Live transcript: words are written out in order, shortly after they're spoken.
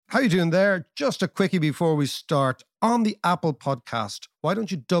How you doing there? Just a quickie before we start. On the Apple podcast, why don't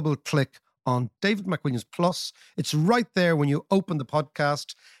you double click on David McWilliams Plus? It's right there when you open the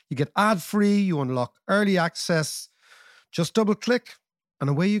podcast. You get ad-free, you unlock early access. Just double click and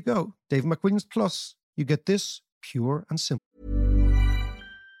away you go. David McWilliams Plus. You get this pure and simple.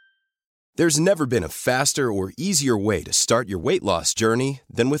 There's never been a faster or easier way to start your weight loss journey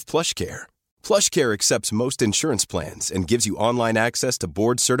than with PlushCare. PlushCare accepts most insurance plans and gives you online access to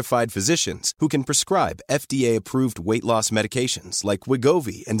board-certified physicians who can prescribe FDA-approved weight loss medications like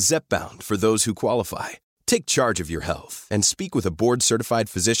Wegovy and Zepbound for those who qualify. Take charge of your health and speak with a board-certified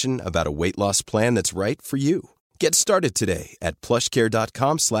physician about a weight loss plan that's right for you. Get started today at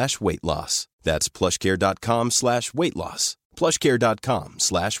plushcare.com/weight loss. That's plushcare.com/weight loss.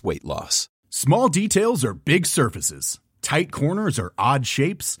 plushcare.com/weight loss. Small details are big surfaces. Tight corners are odd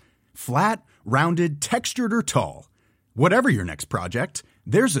shapes. Flat, rounded, textured, or tall. Whatever your next project,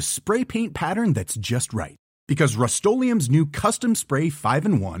 there's a spray paint pattern that's just right. Because Rust-Oleum's new Custom Spray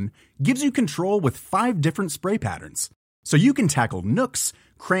 5-in-1 gives you control with 5 different spray patterns. So you can tackle nooks,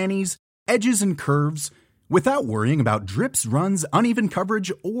 crannies, edges, and curves without worrying about drips, runs, uneven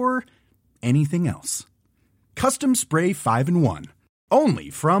coverage, or anything else. Custom Spray 5-in-1. Only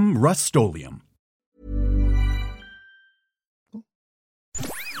from Rust-Oleum.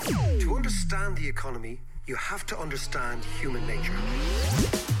 To understand the economy, you have to understand human nature.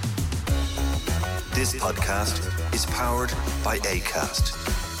 This podcast is powered by Acast.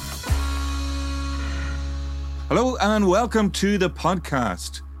 Hello and welcome to the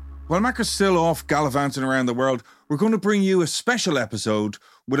podcast. While Mac is still off gallivanting around the world, we're going to bring you a special episode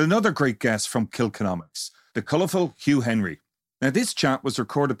with another great guest from Kilkenomics, the colourful Hugh Henry. Now, this chat was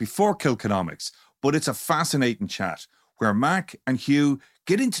recorded before Kilkenomics, but it's a fascinating chat where Mac and Hugh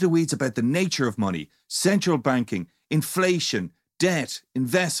get into the weeds about the nature of money, central banking, inflation, debt,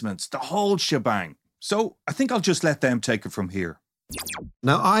 investments, the whole shebang. So I think I'll just let them take it from here.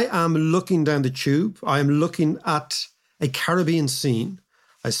 Now, I am looking down the tube. I am looking at a Caribbean scene.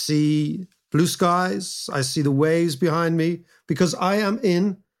 I see blue skies. I see the waves behind me because I am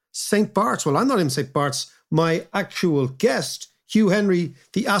in St. Bart's. Well, I'm not in St. Bart's. My actual guest, Hugh Henry,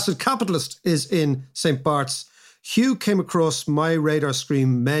 the asset capitalist, is in St. Bart's. Hugh came across my radar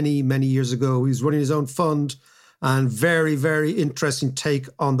screen many, many years ago. He's running his own fund and very, very interesting take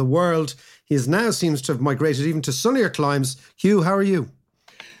on the world. He now seems to have migrated even to sunnier climes. Hugh, how are you?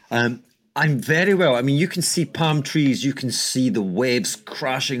 I'm very well. I mean, you can see palm trees. You can see the waves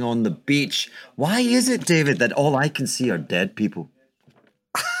crashing on the beach. Why is it, David, that all I can see are dead people?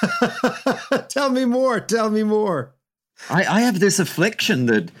 Tell me more. Tell me more. I have this affliction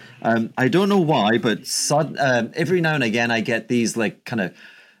that I don't know why, but every now and again I get these I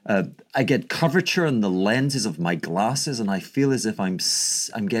get curvature in the lenses of my glasses, and I feel as if I'm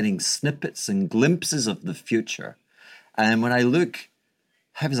getting snippets and glimpses of the future. And when I look,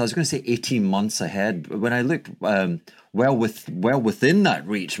 heavens, I was going to say 18 months ahead. But when I look well within that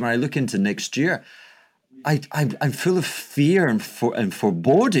reach, when I look into next year, I'm full of fear and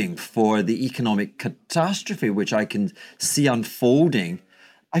foreboding for the economic catastrophe which I can see unfolding.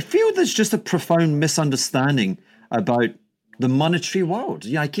 I feel there's just a profound misunderstanding about the monetary world.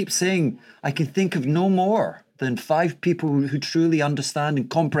 I keep saying I can think of no more than 5 people who truly understand and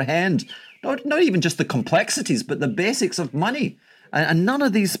comprehend not even just the complexities, but the basics of money. And none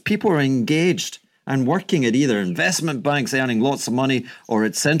of these people are engaged and working at either investment banks earning lots of money, or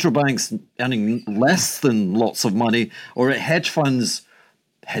at central banks earning less than lots of money, or at hedge funds.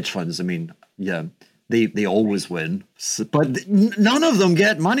 Hedge funds, I mean, yeah, they always win, but none of them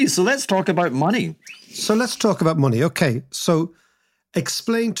get money. So let's talk about money. So let's talk about money. Okay, so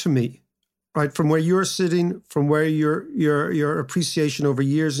explain to me, right, from where you're sitting, from where your appreciation over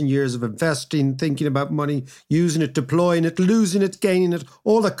years and years of investing, thinking about money, using it, deploying it, losing it, gaining it,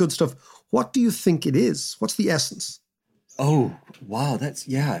 all that good stuff. What do you think it is? What's the essence? Oh, wow. That's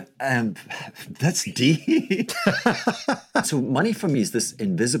deep. So money for me is this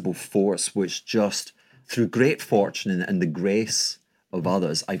invisible force which just through great fortune and the grace of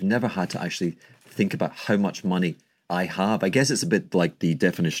others, I've never had to actually think about how much money I have. I guess it's a bit like the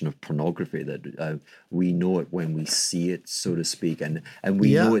definition of pornography, that we know it when we see it, so to speak, and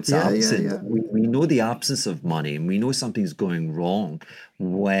we know its absence. Yeah. We know the absence of money, and we know something's going wrong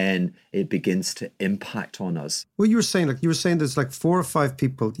when it begins to impact on us. Well, you were saying there's like 4 or 5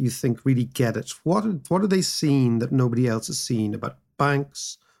 people you think really get it. What are they seeing that nobody else is seeing about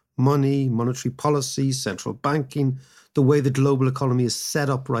banks, money, monetary policy, central banking, the way the global economy is set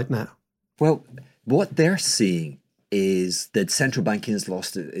up right now? Well, what they're seeing is that central banking has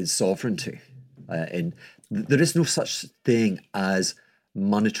lost its sovereignty. And there is no such thing as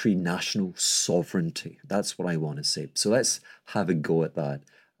monetary national sovereignty. That's what I want to say. So let's have a go at that.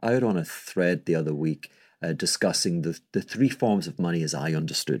 I was on a thread the other week discussing the three forms of money as I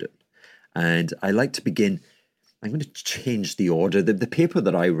understood it. And I like to begin, I'm going to change the order. The paper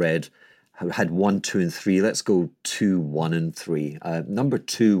that I read had 1, 2, and 3. Let's go 2, 1, and 3. Number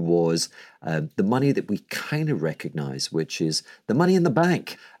 2 was the money that we kind of recognize, which is the money in the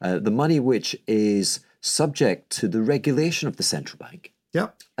bank, the money which is subject to the regulation of the central bank. Yeah.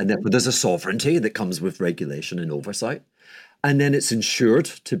 And then there's a sovereignty that comes with regulation and oversight. And then it's insured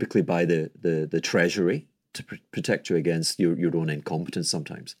typically by the Treasury to protect you against your own incompetence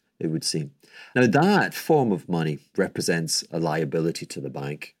sometimes, it would seem. Now, that form of money represents a liability to the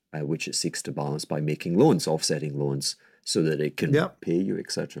bank, which it seeks to balance by making loans, offsetting loans, so that it can pay you,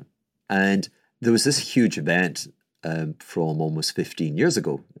 etc. And there was this huge event from almost 15 years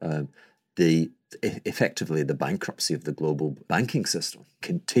ago. Effectively, the bankruptcy of the global banking system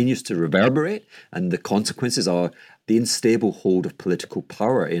continues to reverberate, and the consequences are the unstable hold of political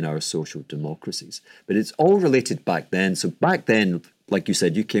power in our social democracies. But it's all related back then. So back then, like you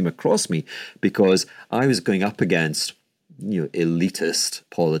said, you came across me because I was going up against elitist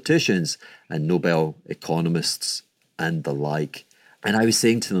politicians and Nobel economists and the like. And I was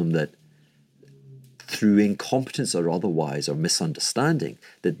saying to them that through incompetence or otherwise, or misunderstanding,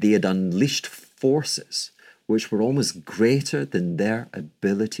 that they had unleashed forces which were almost greater than their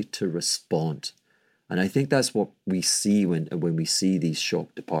ability to respond. And I think that's what we see when we see these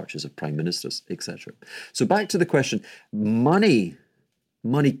shock departures of prime ministers, etc. So back to the question, money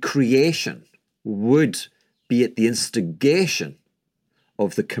creation would be at the instigation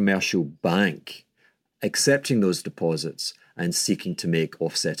of the commercial bank, accepting those deposits and seeking to make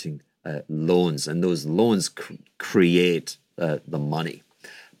offsetting loans. And those loans create the money.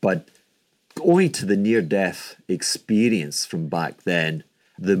 But owing to the near-death experience from back then,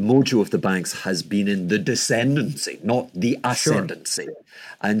 the mojo of the banks has been in the descendancy, not the ascendancy. Sure.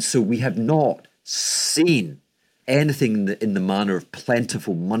 And so we have not seen anything in the manner of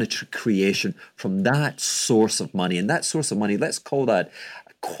plentiful monetary creation from that source of money. And that source of money, let's call that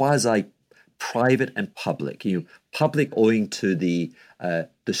quasi-private and public. Public owing to the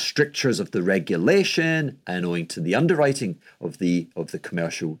strictures of the regulation and owing to the underwriting of the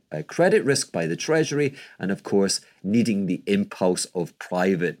commercial credit risk by the Treasury, and of course needing the impulse of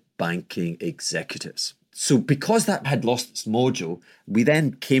private banking executives. So because that had lost its mojo, we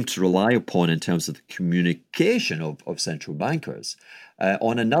then came to rely upon, in terms of the communication of central bankers,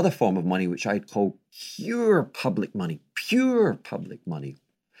 on another form of money which I'd call pure public money.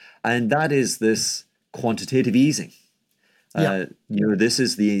 And that is this quantitative easing. This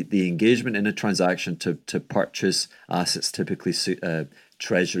is the engagement in a transaction to purchase assets, typically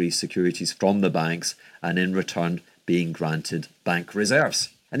Treasury securities from the banks, and in return being granted bank reserves.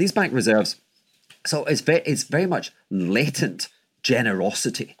 And these bank reserves, so it's very much latent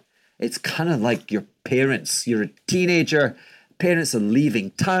generosity. It's kind of like your parents. You're a teenager, parents are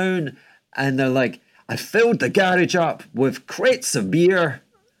leaving town, and they're like, I filled the garage up with crates of beer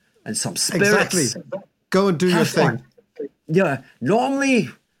and some spirits. Exactly. Go and do your thing. Yeah. Normally,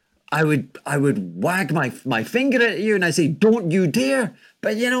 I would wag my finger at you and I say, don't you dare.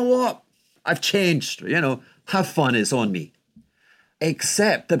 But you know what? I've changed. Have fun. It's on me.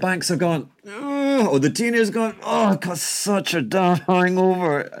 Except the banks are going, or the teenagers going, I've got such a damn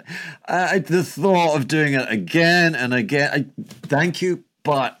hangover. The thought of doing it again and again, thank you,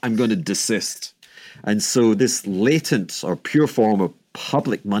 but I'm going to desist. And so this latent or pure form of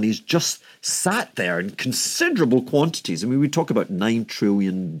public money is just sat there in considerable quantities. I mean, we talk about $9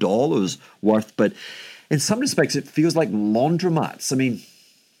 trillion worth, but in some respects, it feels like laundromats. I mean,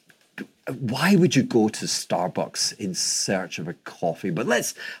 why would you go to Starbucks in search of a coffee? But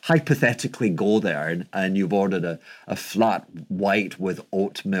let's hypothetically go there and you've ordered a flat white with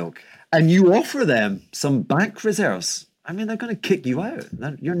oat milk and you offer them some bank reserves. I mean, they're going to kick you out.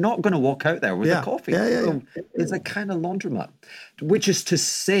 You're not going to walk out there with a coffee. So it's a kind of laundromat, which is to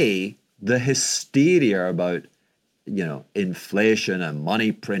say the hysteria about, inflation and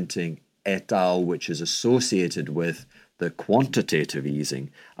money printing et al., which is associated with the quantitative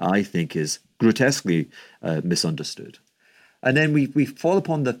easing, I think is grotesquely misunderstood. And then we fall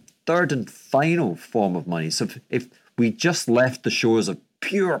upon the third and final form of money. So if we just left the shores of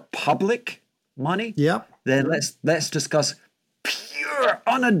pure public money, then let's discuss pure,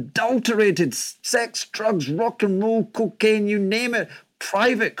 unadulterated sex, drugs, rock and roll, cocaine, you name it,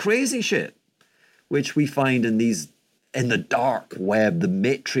 private crazy shit, which we find in the dark web, the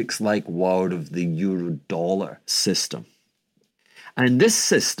matrix-like world of the euro-dollar system. And this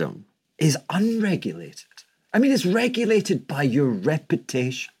system is unregulated. I mean, it's regulated by your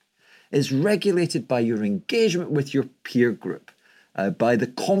reputation. It's regulated by your engagement with your peer group, by the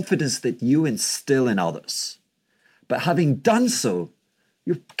confidence that you instill in others. But having done so,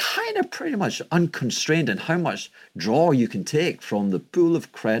 you're kind of pretty much unconstrained in how much draw you can take from the pool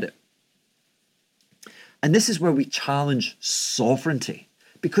of credit. And this is where we challenge sovereignty,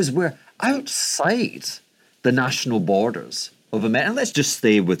 because we're outside the national borders of America. And let's just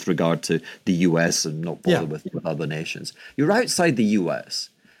stay with regard to the US and not bother with other nations. You're outside the US,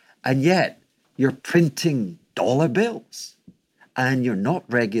 and yet you're printing dollar bills, and you're not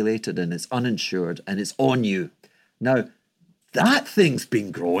regulated, and it's uninsured, and it's on you. Now, that thing's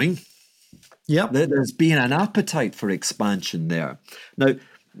been growing. Yep. There's been an appetite for expansion there. Now,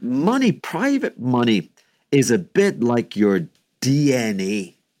 money, private money, is a bit like your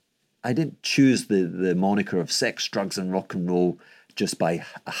DNA. I didn't choose the moniker of sex, drugs, and rock and roll just by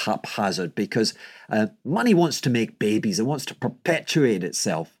haphazard, because money wants to make babies. It wants to perpetuate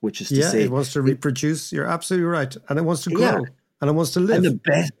itself, which is to say... it wants to reproduce. You're absolutely right. And it wants to grow. And it wants to live.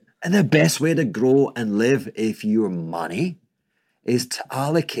 And the best way to grow and live, if your money, is to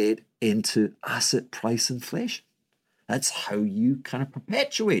allocate into asset price inflation. That's how you kind of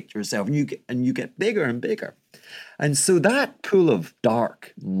perpetuate yourself, and you get bigger and bigger. And so that pool of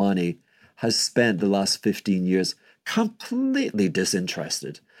dark money has spent the last 15 years completely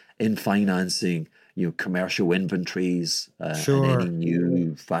disinterested in financing, commercial inventories and any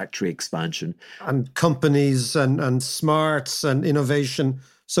new factory expansion. And companies and smarts and innovation.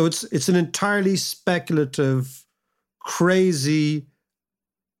 So it's an entirely speculative, crazy,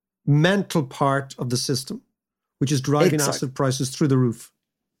 mental part of the system, which is driving asset prices through the roof.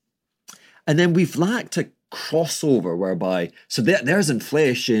 And then we've lacked a crossover whereby, so there's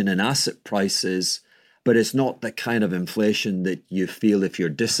inflation in asset prices, but it's not the kind of inflation that you feel if you're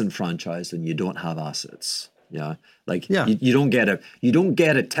disenfranchised and you don't have assets. Yeah, you don't get a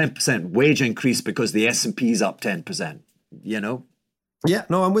 10% wage increase because the S&P is up 10%. Yeah,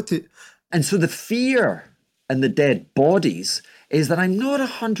 no, I'm with you. And so the fear and the dead bodies is that I'm not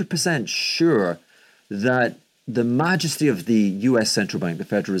 100% sure that the majesty of the US Central Bank, the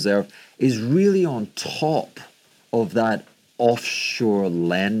Federal Reserve, is really on top of that offshore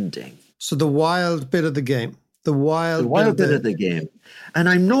lending. So the wild bit of the game. The wild bit of the game. And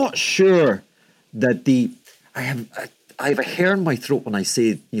I'm not sure that I have a hair in my throat when I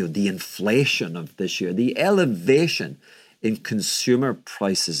say, the inflation of this year, the elevation in consumer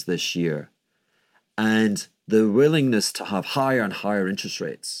prices this year, and the willingness to have higher and higher interest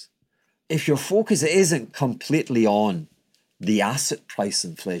rates. If your focus isn't completely on the asset price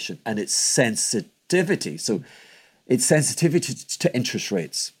inflation and its sensitivity, so its sensitivity to interest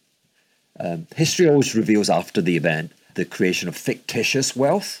rates. History always reveals after the event the creation of fictitious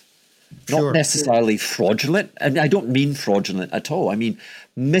wealth, not necessarily fraudulent. And I don't mean fraudulent at all. I mean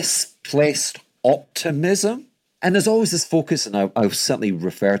misplaced optimism. And there's always this focus, and I'll certainly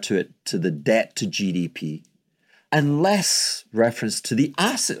refer to it, to the debt to GDP, and less reference to the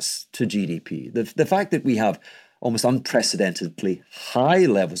assets to GDP. The fact that we have almost unprecedentedly high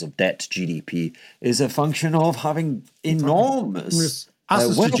levels of debt to GDP is a function of having enormous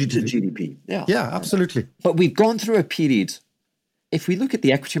assets wealth to GDP. Yeah, absolutely. But we've gone through a period, if we look at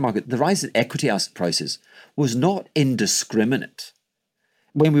the equity market, the rise in equity asset prices was not indiscriminate.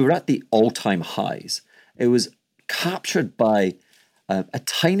 When we were at the all-time highs, it was captured by a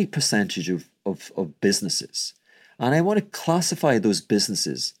tiny percentage of businesses. And I want to classify those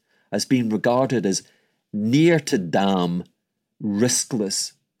businesses as being regarded as near to damn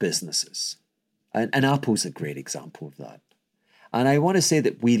riskless businesses. And Apple's a great example of that. And I want to say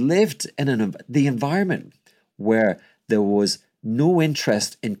that we lived in the environment where there was no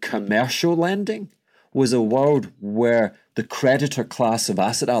interest in commercial lending, was a world where the creditor class of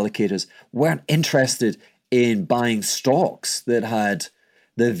asset allocators weren't interested in buying stocks that had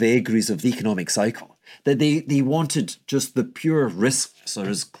the vagaries of the economic cycle, that they wanted just the pure risks, or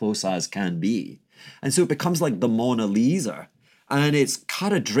as close as can be. And so it becomes like the Mona Lisa, and it's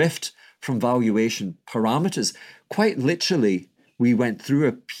cut adrift from valuation parameters. Quite literally, we went through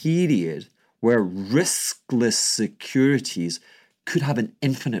a period where riskless securities could have an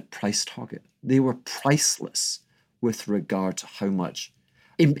infinite price target. They were priceless with regard to how much.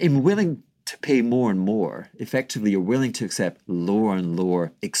 In willing to pay more and more, effectively, you're willing to accept lower and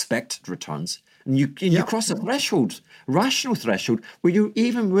lower expected returns. And you cross a threshold, rational threshold, where you're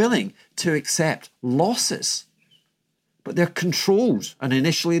even willing to accept losses. But they're controlled, and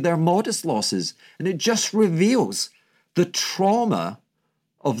initially they're modest losses. And it just reveals the trauma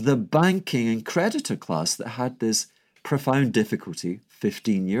of the banking and creditor class that had this profound difficulty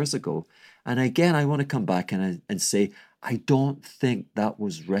 15 years ago. And again, I want to come back and say, I don't think that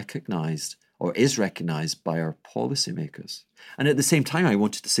was recognized or is recognized by our policymakers. And at the same time, I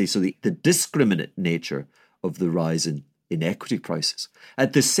wanted to say, so the discriminate nature of the rise in equity prices.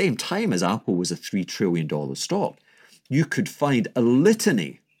 At the same time as Apple was a $3 trillion stock, you could find a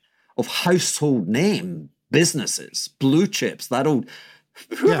litany of household name businesses, blue chips, that old...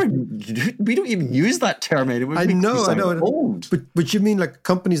 We don't even use that term anymore. I know. Old. But you mean like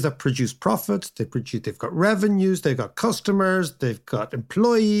companies that produce profits, they've got revenues, they've got customers, they've got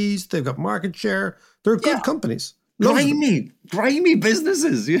employees, they've got market share. They're good companies. Grimy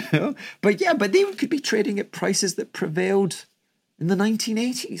businesses, you know. But they could be trading at prices that prevailed in the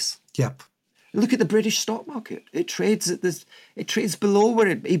 1980s. Yep. Look at the British stock market. It trades below where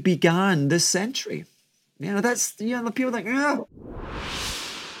it began this century. You know, that's, you know, the people like,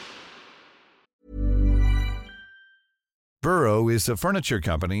 Burrow is a furniture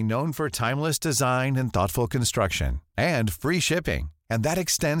company known for timeless design and thoughtful construction and free shipping, and that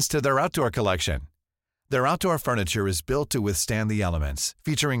extends to their outdoor collection. Their outdoor furniture is built to withstand the elements,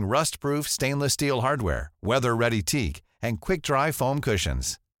 featuring rust-proof stainless steel hardware, weather-ready teak, and quick-dry foam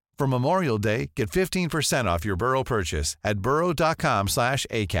cushions. For Memorial Day, get 15% off your Burrow purchase at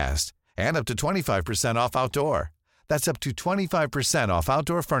burrow.com/ACAST and up to 25% off outdoor. That's up to 25% off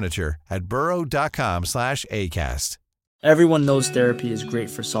outdoor furniture at burrow.com/ACAST. Everyone knows therapy is great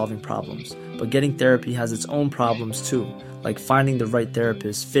for solving problems, but getting therapy has its own problems too, like finding the right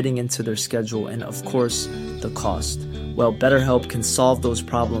therapist, fitting into their schedule, and of course, the cost. Well, BetterHelp can solve those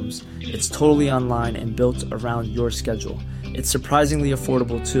problems. It's totally online and built around your schedule. It's surprisingly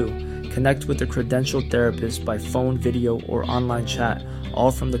affordable too. Connect with a credentialed therapist by phone, video, or online chat,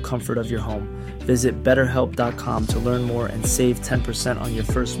 all from the comfort of your home. Visit BetterHelp.com to learn more and save 10% on your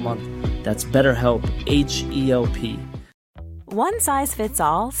first month. That's BetterHelp, H-E-L-P. One size fits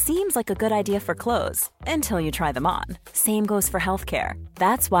all seems like a good idea for clothes until you try them on. Same goes for healthcare.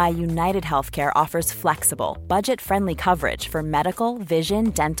 That's why United Healthcare offers flexible, budget-friendly coverage for medical,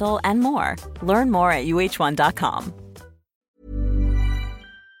 vision, dental, and more. Learn more at UH1.com.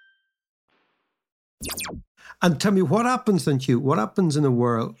 And tell me, what happens then, Hugh? What happens in a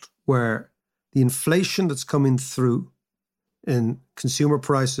world where the inflation that's coming through in consumer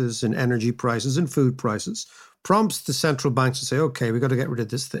prices, in energy prices, in food prices prompts the central banks to say, okay, we've got to get rid of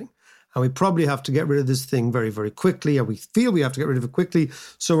this thing. And we probably have to get rid of this thing very, very quickly, or we feel we have to get rid of it quickly.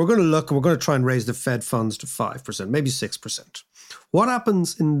 So we're going to look and we're going to try and raise the Fed funds to 5%, maybe 6%. What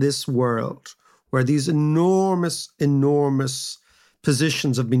happens in this world where these enormous, enormous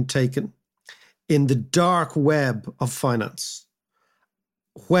positions have been taken in the dark web of finance,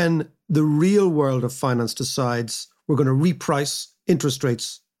 when the real world of finance decides we're going to reprice interest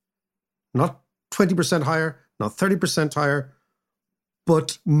rates, not 20% higher, not 30% higher,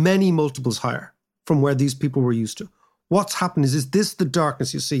 but many multiples higher from where these people were used to? What's happened is this the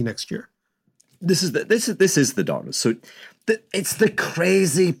darkness you see next year? This is the darkness. So it's the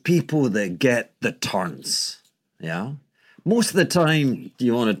crazy people that get the turns. Yeah, most of the time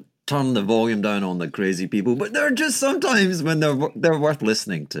you want to turn the volume down on the crazy people, but there are just sometimes when they're worth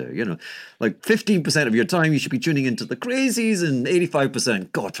listening to. You know, like 15% of your time you should be tuning into the crazies, and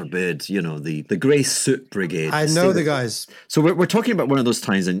 85%, God forbid, you know, the grey suit brigade. I know the guys. So we're talking about one of those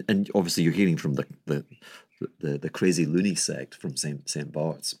times, and obviously you're hearing from the crazy loony sect from St.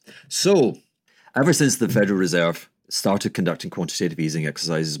 Bart's. So ever since the Federal Reserve started conducting quantitative easing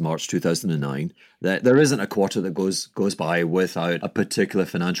exercises March 2009, there isn't a quarter that goes by without a particular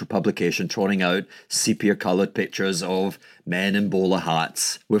financial publication trotting out sepia-coloured pictures of men in bowler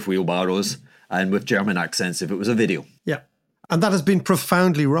hats with wheelbarrows and with German accents if it was a video. Yeah. And that has been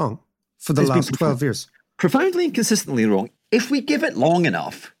profoundly wrong for the last 12 years. Profoundly and consistently wrong. If we give it long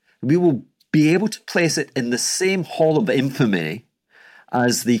enough, we will be able to place it in the same hall of infamy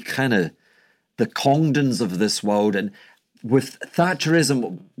as the kind of the Congdons of this world. And with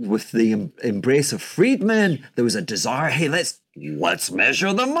Thatcherism, with the embrace of freedmen, there was a desire, hey, let's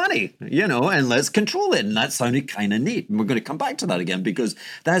measure the money, you know, and let's control it. And that sounded kind of neat. And we're going to come back to that again, because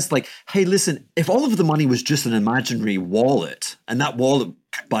that's like, hey, listen, if all of the money was just an imaginary wallet, and that wallet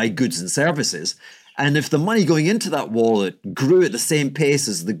could buy goods and services, and if the money going into that wallet grew at the same pace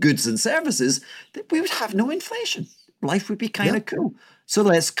as the goods and services, then we would have no inflation. Life would be kind of cool. So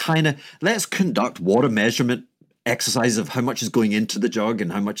let's conduct water measurement exercises of how much is going into the jug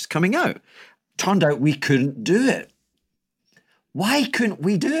and how much is coming out. Turned out we couldn't do it. Why couldn't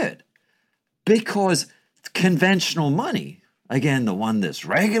we do it? Because conventional money, again, the one that's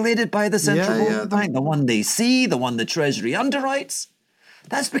regulated by the central bank, the one they see, the one the Treasury underwrites,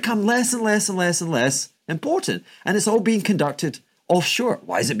 that's become less and less and less and less important. And it's all being conducted offshore.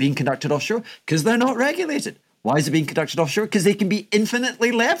 Why is it being conducted offshore? Because they're not regulated. Why is it being conducted offshore? Because they can be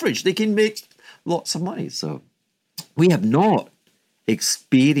infinitely leveraged. They can make lots of money. So we have not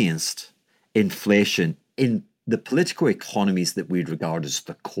experienced inflation in the political economies that we'd regard as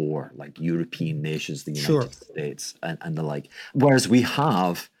the core, like European nations, the United States, and the like. Whereas we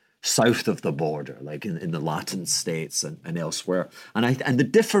have south of the border, like in the Latin states and elsewhere. And the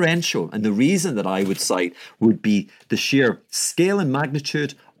differential and the reason that I would cite would be the sheer scale and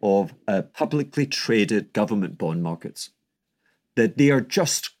magnitude of publicly traded government bond markets. That they are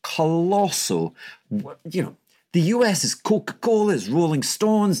just colossal. You know, the US is Coca-Cola, it's Rolling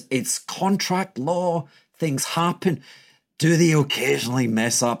Stones, it's contract law, things happen. Do they occasionally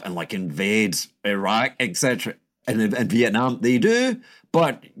mess up and like invade Iraq, etc.? And Vietnam, they do.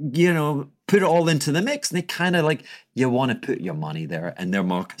 But, you know, put it all into the mix and they kind of like, you want to put your money there and their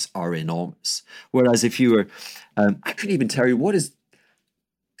markets are enormous. Whereas if you were, I couldn't even tell you, what is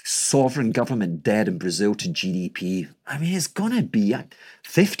sovereign government debt in Brazil to GDP? I mean, it's going to be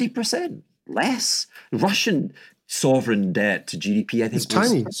 50% less. Russian sovereign debt to GDP, I think, it's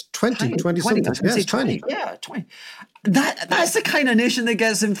tiny. It's 20 something. Yeah, it's tiny. Yeah, 20. That's the kind of nation that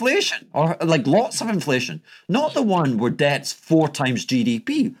gets inflation, or like lots of inflation. Not the one where debt's 4 times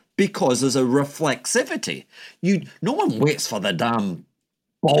GDP, because there's a reflexivity. No one waits for the damn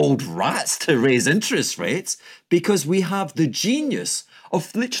bald rats to raise interest rates, because we have the genius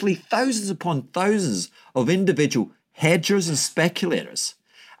of literally thousands upon thousands of individual hedgers and speculators.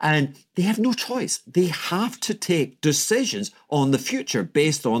 And they have no choice. They have to take decisions on the future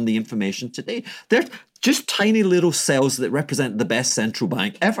based on the information today. They're just tiny little cells that represent the best central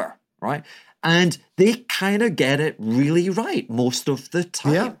bank ever, right? And they kind of get it really right most of the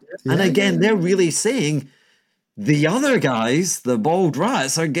time. Yeah. And again, they're really saying the other guys, the bald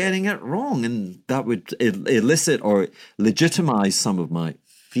rats, are getting it wrong. And that would elicit or legitimize some of my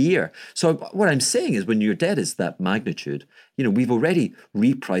fear. So what I'm saying is, when your debt is that magnitude, you know, we've already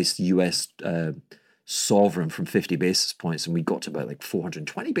repriced US sovereign from 50 basis points, and we got to about like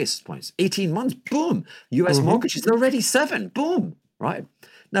 420 basis points. 18 months, boom. US mortgages, they're already 7, boom, right?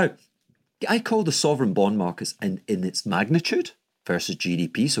 Now, I call the sovereign bond markets in its magnitude versus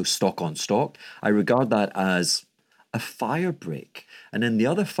GDP, so stock on stock, I regard that as a fire break. And then the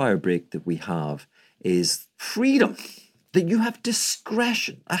other fire break that we have is freedom. That you have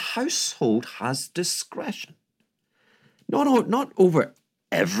discretion. A household has discretion. Not over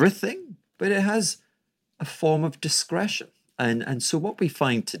everything, but it has a form of discretion. And so what we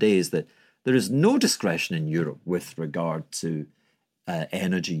find today is that there is no discretion in Europe with regard to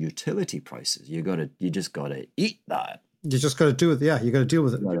energy utility prices. You just got to eat that. You just got to do it. Yeah, you got to deal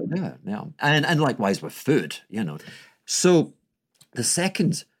with it. Yeah. And likewise with food, you know. So the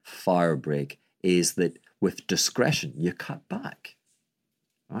second fire break is that with discretion, you cut back.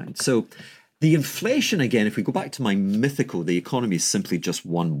 Right? So the inflation, again, if we go back to my mythical, the economy is simply just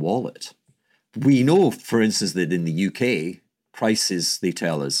one wallet. We know, for instance, that in the UK, prices, they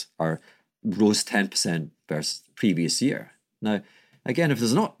tell us, rose 10% versus the previous year. Now, again, if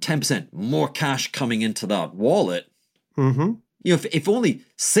there's not 10% more cash coming into that wallet, you know, if only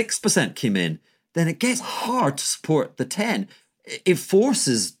 6% came in, then it gets hard to support the 10. It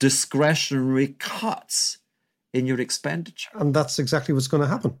forces discretionary cuts in your expenditure, and that's exactly what's going to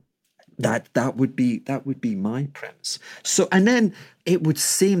happen. That would be my premise. So, and then it would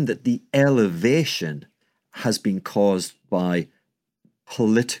seem that the elevation has been caused by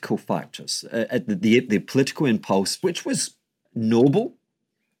political factors. The political impulse, which was noble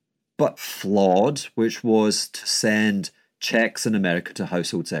but flawed, which was to send checks in America to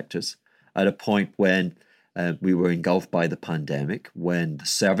household sectors at a point when we were engulfed by the pandemic, when the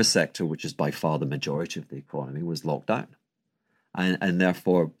service sector, which is by far the majority of the economy, was locked down. And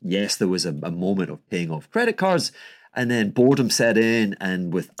therefore, yes, there was a moment of paying off credit cards, and then boredom set in,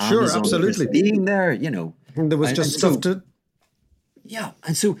 and with Amazon just being there, you know. And there was just stuff to... Yeah,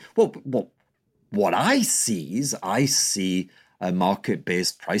 and so what I see is a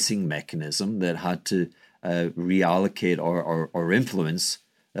market-based pricing mechanism that had to reallocate or influence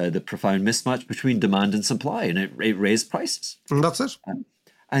the profound mismatch between demand and supply, and it raised prices. And that's it.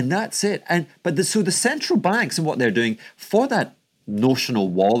 And that's it. So the central banks and what they're doing for that notional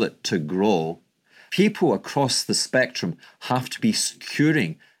wallet to grow, people across the spectrum have to be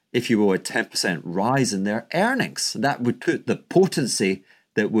securing, if you will, a 10% rise in their earnings. That would put the potency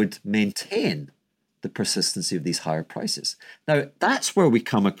that would maintain the persistency of these higher prices. Now, that's where we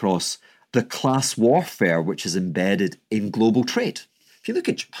come across the class warfare which is embedded in global trade. If you look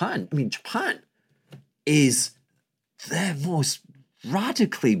at Japan, I mean, Japan is the most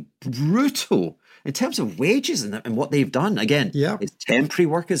radically brutal in terms of wages and what they've done. Again, it's temporary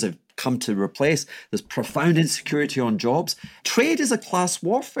workers have come to replace. There's profound insecurity on jobs. Trade is a class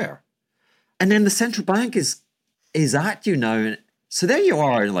warfare. And then the central bank is at you now. So there you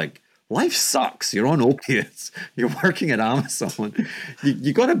are, like, life sucks. You're on opiates. You're working at Amazon.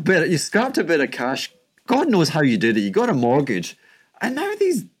 You scrapped a bit of cash. God knows how you did it. You got a mortgage. And now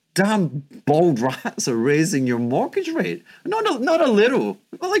these damn bald rats are raising your mortgage rate. Not a little,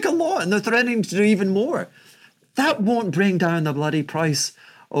 but like a lot. And they're threatening to do even more. That won't bring down the bloody price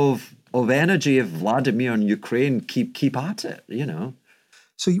of energy if Vladimir and Ukraine keep at it, you know.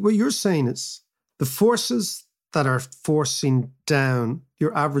 So what you're saying is the forces that are forcing down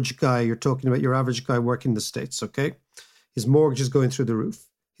your average guy, you're talking about your average guy working in the States, okay? His mortgage is going through the roof.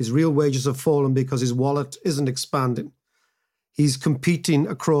 His real wages have fallen because his wallet isn't expanding. He's competing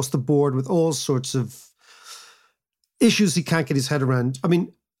across the board with all sorts of issues he can't get his head around. I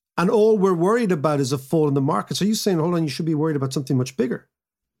mean, and all we're worried about is a fall in the market. So you're saying, hold on, you should be worried about something much bigger.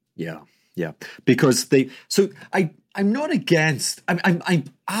 Yeah. Because I'm not against, I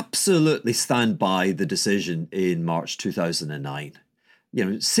absolutely stand by the decision in March 2009. You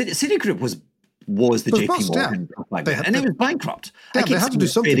know, Citigroup was the JP Morgan back then, and it was bankrupt. Yeah, they had to do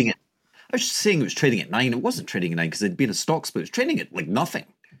something. I was just saying it was trading at 9. It wasn't trading at 9 because it'd been a stock split. It was trading at like nothing.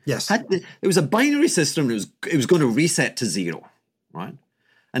 Yes. It was a binary system. It was going to reset to zero, right?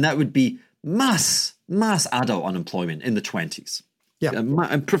 And that would be mass adult unemployment in the 20s. Yeah.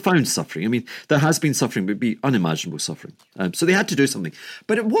 And profound suffering. I mean, there has been suffering, but it'd be unimaginable suffering. So they had to do something.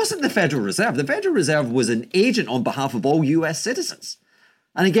 But it wasn't the Federal Reserve. The Federal Reserve was an agent on behalf of all US citizens.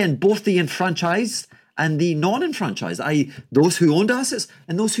 And again, both the enfranchised and the non-enfranchised, i.e. those who owned assets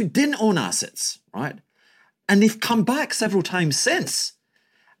and those who didn't own assets, right? And they've come back several times since.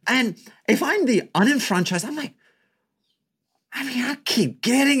 And if I'm the unenfranchised, I'm like, I keep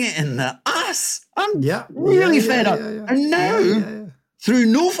getting it in the ass. I'm really fed up. And now, through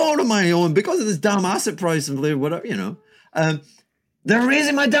no fault of my own, because of this damn asset price and whatever, you know, they're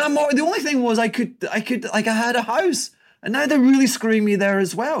raising my damn mortgage. The only thing was I had a house, and now they're really screwing me there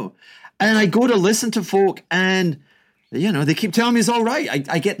as well. And I go to listen to folk, and you know, they keep telling me it's all right.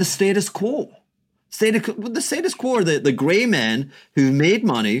 I get the status quo. The status quo are the grey men who made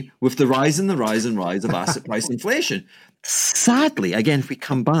money with the rise and rise of asset price inflation. Sadly, again, if we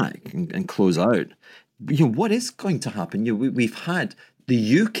come back and close out, you know, what is going to happen? You know, we've had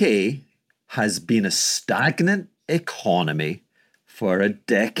the UK has been a stagnant economy for a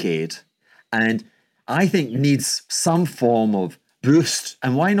decade, and I think needs some form of boost.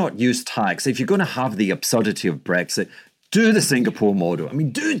 And why not use tax? If you're going to have the absurdity of Brexit, do the Singapore model. I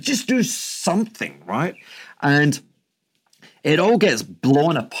mean, just do something, right? And it all gets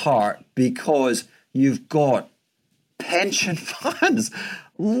blown apart because you've got pension funds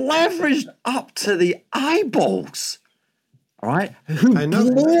leveraged up to the eyeballs, all right? Who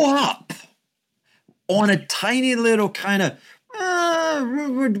blow up on a tiny little kind of,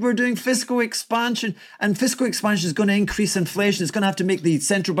 we're doing fiscal expansion, and fiscal expansion is going to increase inflation. It's going to have to make the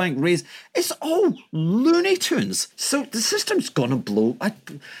central bank raise. It's all Looney Tunes. So the system's going to blow.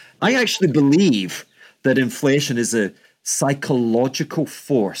 I actually believe that inflation is a psychological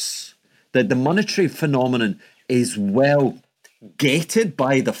force, that the monetary phenomenon is well gated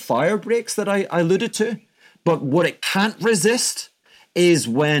by the fire breaks that I alluded to. But what it can't resist is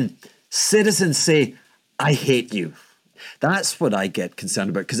when citizens say, I hate you. That's what I get concerned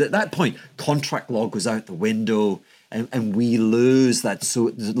about, because at that point, contract law goes out the window and we lose that. So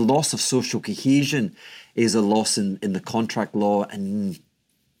the loss of social cohesion is a loss in the contract law.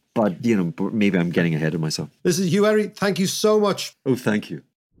 But, you know, maybe I'm getting ahead of myself. This is Hugh Herry. Thank you so much. Oh, thank you.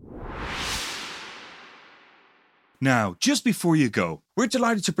 Now, just before you go, we're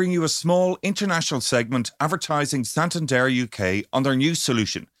delighted to bring you a small international segment advertising Santander UK on their new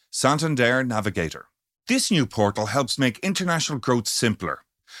solution, Santander Navigator. This new portal helps make international growth simpler.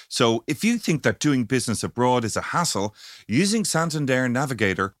 So if you think that doing business abroad is a hassle, using Santander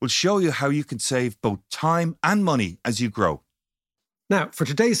Navigator will show you how you can save both time and money as you grow. Now, for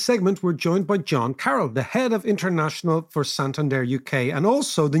today's segment, we're joined by John Carroll, the head of international for Santander UK, and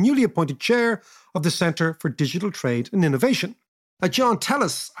also the newly appointed chair of the Centre for Digital Trade and Innovation. Now, John, tell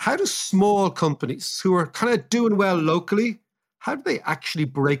us, how do small companies who are kind of doing well locally, how do they actually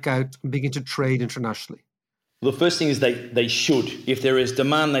break out and begin to trade internationally? Well, the first thing is they should. If there is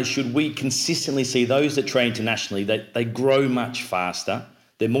demand, they should. We consistently see those that trade internationally, they grow much faster.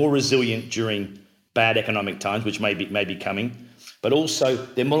 They're more resilient during bad economic times, which may be coming. But also,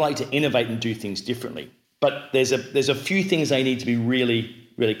 they're more likely to innovate and do things differently. But there's a few things they need to be really,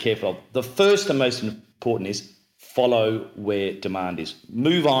 really careful of. The first and most important is follow where demand is.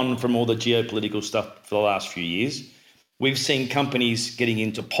 Move on from all the geopolitical stuff for the last few years. We've seen companies getting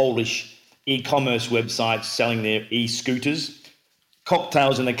into Polish e-commerce websites selling their e-scooters.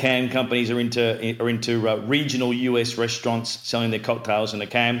 Cocktails in a can companies are into regional US restaurants selling their cocktails in a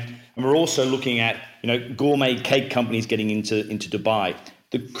can. And we're also looking at gourmet cake companies getting into Dubai.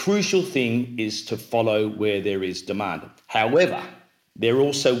 The crucial thing is to follow where there is demand. However, there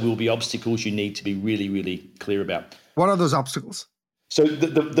also will be obstacles you need to be really, really clear about. What are those obstacles? So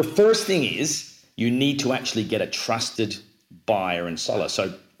the first thing is you need to actually get a trusted buyer and seller.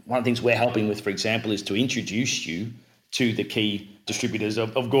 So one of the things we're helping with, for example, is to introduce you to the key distributors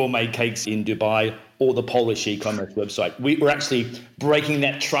of gourmet cakes in Dubai or the Polish e-commerce website. We're actually breaking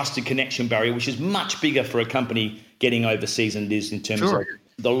that trusted connection barrier, which is much bigger for a company getting overseas than it is in terms of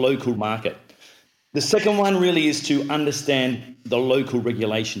the local market. The second one really is to understand the local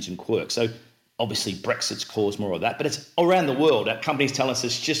regulations and quirks. So obviously Brexit's caused more of that, but it's around the world. Companies tell us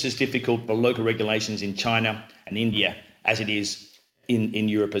it's just as difficult for local regulations in China and India as it is in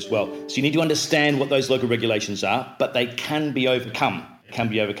Europe as well. So you need to understand what those local regulations are, but they can be overcome.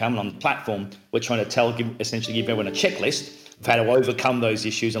 And on the platform, we're trying to essentially give everyone a checklist of how to overcome those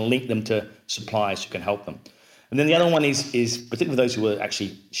issues and link them to suppliers who can help them. And then the other one is particularly those who are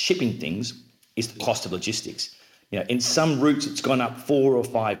actually shipping things, is the cost of logistics. In some routes, it's gone up 4 or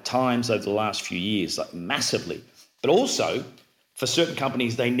 5 times over the last few years, like massively. But also, for certain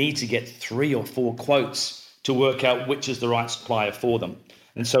companies, they need to get 3 or 4 quotes to work out which is the right supplier for them.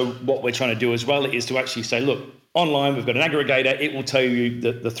 And so what we're trying to do as well is to actually say, look, online, we've got an aggregator. It will tell you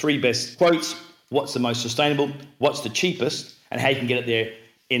the 3 best quotes, what's the most sustainable, what's the cheapest, and how you can get it there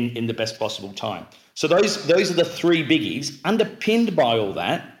in the best possible time. So those are the 3 biggies. Underpinned by all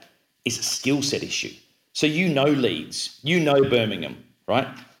that is a skill set issue. So Leeds, Birmingham, right?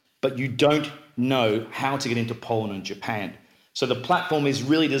 But you don't know how to get into Poland and Japan. So the platform is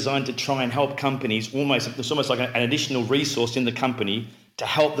really designed to try and help companies, it's almost like an additional resource in the company to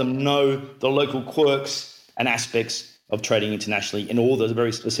help them know the local quirks and aspects of trading internationally in all the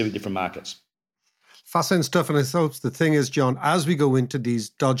very specific different markets. Fascinating stuff. And I suppose the thing is, John, as we go into these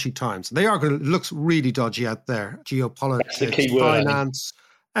dodgy times, it looks really dodgy out there. Geopolitics, the key word, finance,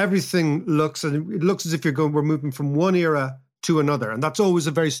 everything looks as if we're moving from one era to another. And that's always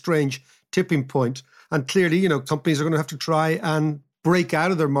a very strange tipping point. And clearly, companies are going to have to try and break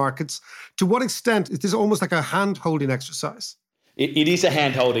out of their markets. To what extent is this almost like a hand-holding exercise? It is a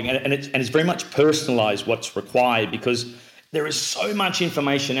hand-holding, and it's very much personalised what's required, because there is so much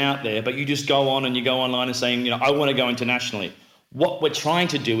information out there, but you just go on and you go online and saying, I want to go internationally. What we're trying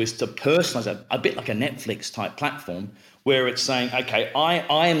to do is to personalise a bit like a Netflix type platform, where it's saying, okay,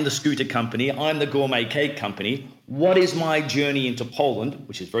 I am the scooter company, I'm the gourmet cake company. What is my journey into Poland,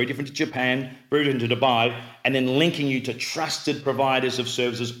 which is very different to Japan, very different to Dubai, and then linking you to trusted providers of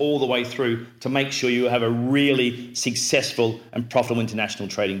services all the way through to make sure you have a really successful and profitable international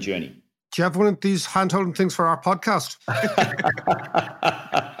trading journey. Do you have one of these hand-holding things for our podcast?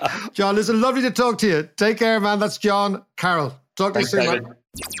 John, listen, lovely to talk to you. Take care, man. That's John Carroll. Talk to you soon, man.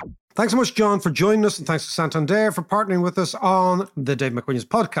 Thanks so much, John, for joining us, and thanks to Santander for partnering with us on the Dave McWilliams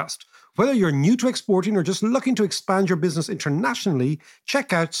podcast. Whether you're new to exporting or just looking to expand your business internationally,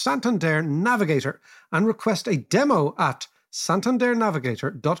 check out Santander Navigator and request a demo at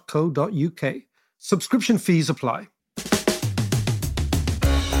santandernavigator.co.uk. Subscription fees apply.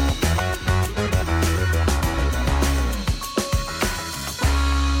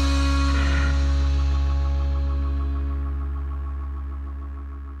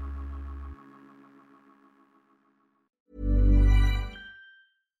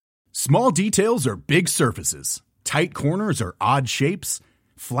 Small details are big surfaces. Tight corners are odd shapes.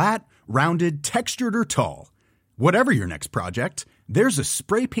 Flat, rounded, textured, or tall. Whatever your next project, there's a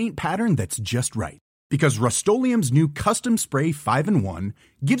spray paint pattern that's just right. Because Rust-Oleum's new Custom Spray 5-in-1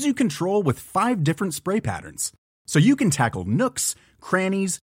 gives you control with 5 different spray patterns. So you can tackle nooks,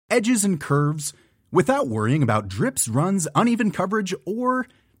 crannies, edges, and curves without worrying about drips, runs, uneven coverage, or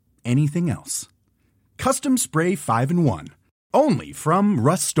anything else. Custom Spray 5-in-1. Only from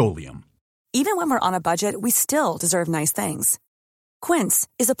Rust-Oleum. Even when we're on a budget, we still deserve nice things. Quince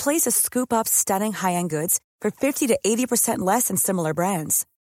is a place to scoop up stunning high-end goods for 50 to 80% less than similar brands.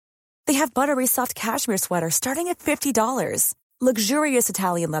 They have buttery soft cashmere sweaters starting at $50, luxurious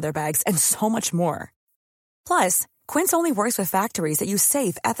Italian leather bags, and so much more. Plus, Quince only works with factories that use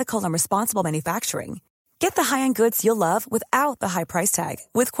safe, ethical, and responsible manufacturing. Get the high-end goods you'll love without the high price tag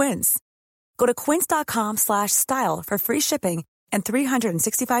with Quince. Go to quince.com/style for free shipping and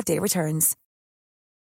 365-day returns.